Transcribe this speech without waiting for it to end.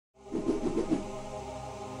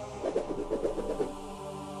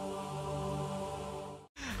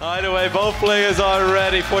Either way, both players are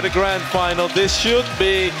ready for the grand final. This should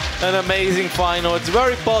be an amazing final. It's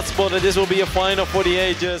very possible that this will be a final for the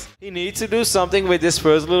ages. He needs to do something with this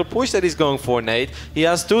first little push that he's going for, Nate. He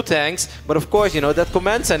has 2 tanks, but of course, you know, that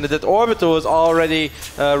command center, that orbital is already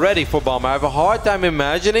ready for Bomber. I have a hard time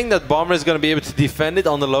imagining that Bomber is going to be able to defend it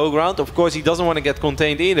on the low ground. Of course, he doesn't want to get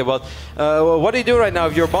contained either, but what do you do right now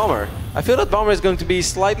if you're Bomber? I feel that Bomber is going to be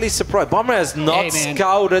slightly surprised. Bomber has not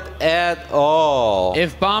scouted at all.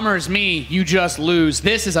 If Bomber's me, you just lose.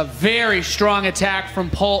 This is a very strong attack from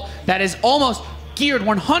Polt that is almost geared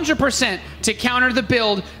 100% to counter the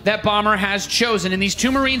build that Bomber has chosen. And these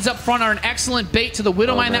 2 Marines up front are an excellent bait to the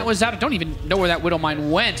Widow Mine that was out. I don't even know where that Widow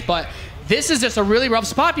Mine went, but this is just a really rough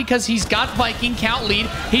spot because he's got Viking count lead.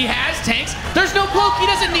 He has tanks. There's no cloak. He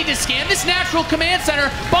doesn't need to scan this natural command center.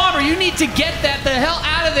 Bomber, you need to get that the hell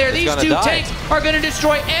out of there. These 2 tanks are going to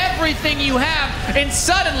destroy everything you have. And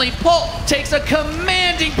suddenly, Polt takes a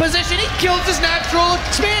commanding position. He kills his natural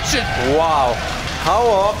expansion. Wow. How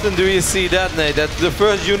often do you see that, Nate? That the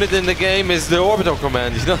first unit in the game is the orbital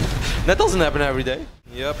command. You know, that doesn't happen every day.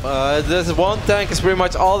 Yep, this 1 tank is pretty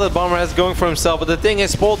much all that Bomber has going for himself. But the thing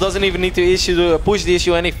is, Polt doesn't even need to push the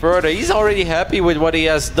issue any further. He's already happy with what he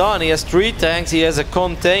has done. He has 3 tanks. He has a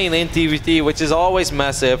contain in TVT, which is always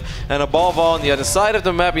massive. And above all, on the other side of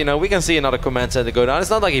the map, you know, we can see another command center go down. It's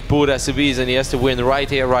not like he pulled SCVs and he has to win right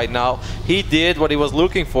here, right now. He did what he was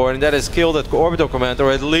looking for, and that is kill that orbital command,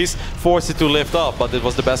 or at least force it to lift up. But it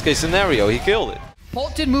was the best case scenario. He killed it.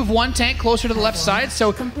 Polt did move 1 tank closer to the left side,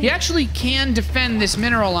 so he actually can defend this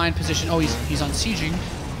mineral line position. Oh, he's on sieging.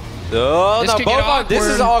 Oh, now this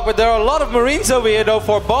is awkward. There are a lot of Marines over here, though,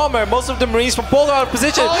 for Bomber. Most of the Marines from Polt are out of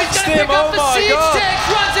position. Oh, he's gonna pick up the siege tanks.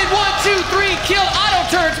 Runs in 1, 2, 3, kill. Auto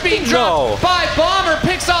turrets being dropped by Bomber.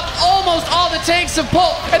 Picks up almost all the tanks of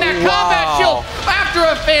Polt. And that combat shield, after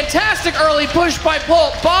a fantastic early push by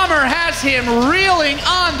Polt, Bomber has him reeling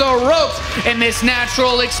on the ropes. And this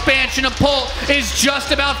natural expansion of Polt is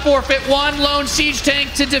just about forfeit. 1 lone siege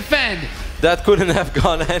tank to defend. That couldn't have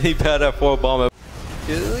gone any better for Bomber.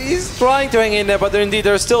 He's trying to hang in there, but indeed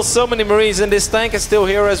there are still so many Marines, and this tank is still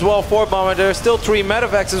here as well for Bomber. There are still 3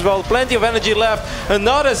 medevacs as well, plenty of energy left.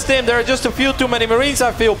 Another stim, there are just a few too many Marines,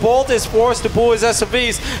 I feel. Polt is forced to pull his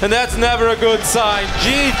SFVs, and that's never a good sign.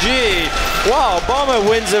 GG. Wow, Bomber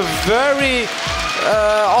wins a very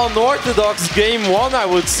unorthodox game 1, I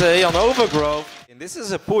would say, on Overgrowth. This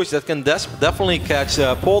is a push that can definitely catch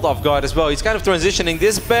Polt off guard as well. He's kind of transitioning.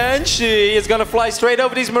 This Banshee is going to fly straight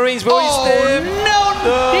over these Marines. Will he stim?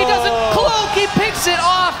 No, he doesn't cloak. He picks it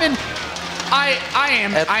off, and I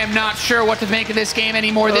am not sure what to make of this game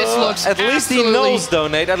anymore. This looks at least he knows, though,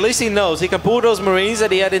 Nate. At least he knows. He can pull those Marines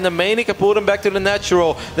that he had in the main. He can pull them back to the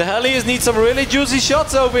natural. The Hellions need some really juicy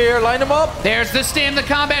shots over here. Line them up. There's the stim. The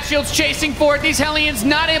combat shield's chasing for it. These Hellions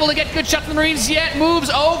not able to get good shots on the Marines yet. Moves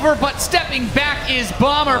over, but stepping back is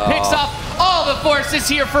Bomber. Picks up all the forces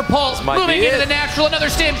here for Polt. Moving into the natural. Another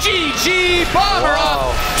stim. GG. Bomber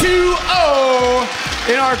up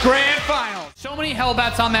 2-0 in our grand final. So many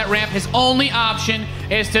Hellbats on that ramp. His only option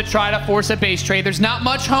is to try to force a base trade. There's not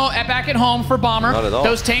much back at home for Bomber. Not at all.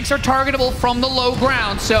 Those tanks are targetable from the low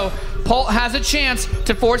ground, so Polt has a chance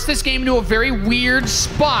to force this game into a very weird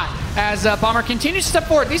spot as Bomber continues to step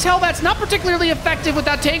forward. These Hellbats not particularly effective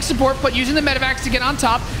without tank support, but using the medevacs to get on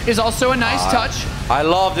top is also a nice touch. I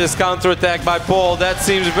love this counterattack by Polt. That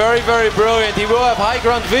seems very, very brilliant. He will have high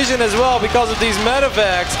ground vision as well because of these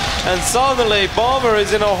medevacs. And suddenly, Bomber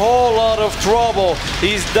is in a whole lot of trouble.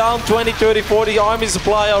 He's down 20, 30, 40 army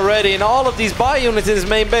supply already. And all of these buy units in his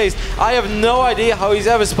main base. I have no idea how he's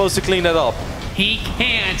ever supposed to clean that up. He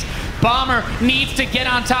can't. Bomber needs to get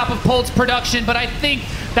on top of Polt's production, but I think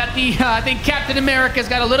that I think Captain America's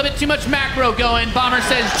got a little bit too much macro going. Bomber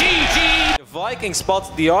says GG. The Viking spots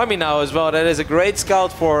the army now as well. That is a great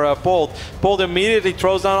scout for Polt. Polt immediately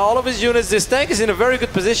throws down all of his units. This tank is in a very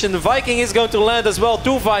good position. The Viking is going to land as well.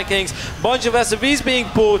 2 Vikings, bunch of SFVs being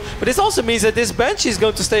pulled. But this also means that this Banshee is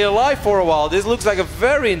going to stay alive for a while. This looks like a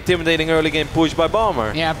very intimidating early game push by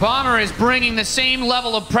Bomber. Yeah, Bomber is bringing the same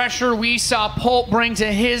level of pressure we saw Polt bring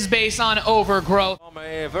to his base on Overgrowth.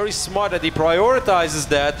 Bomber, very smart that he prioritizes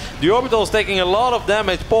that. The orbital is taking a lot of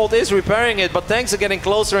damage. Polt is repairing it, but tanks are getting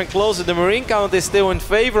closer and closer. The Marine count is still in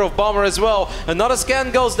favor of Bomber as well. Another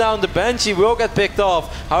scan goes down. The Banshee will get picked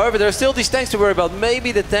off. However, there's still these tanks to worry about.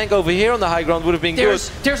 Maybe the tank over here on the high ground would have been good.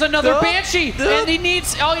 There's another Banshee, and he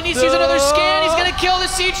needs to use another scan. He's going to kill the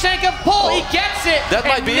siege tank of Polt. He gets it. That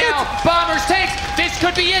might be it. Now, Bomber's tanks. This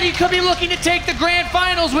could be it. He could be looking to take the grand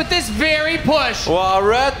finals with this very push. Well,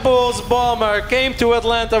 Red Bull's Bomber came to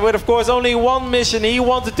Atlanta with, of course, only one mission. He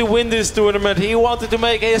wanted to win this tournament. He wanted to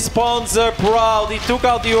make his sponsor proud. He took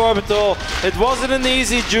out the orbital. It wasn't an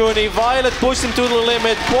easy journey. Violet pushed him to the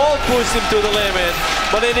limit. Polt pushed him to the limit.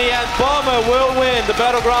 But in the end, Bomber will win the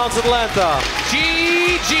Battlegrounds Atlanta.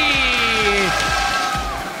 GG.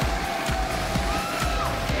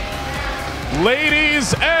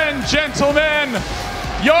 Ladies and gentlemen,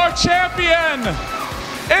 your champion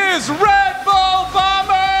is Red Bull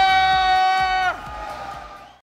Bomber!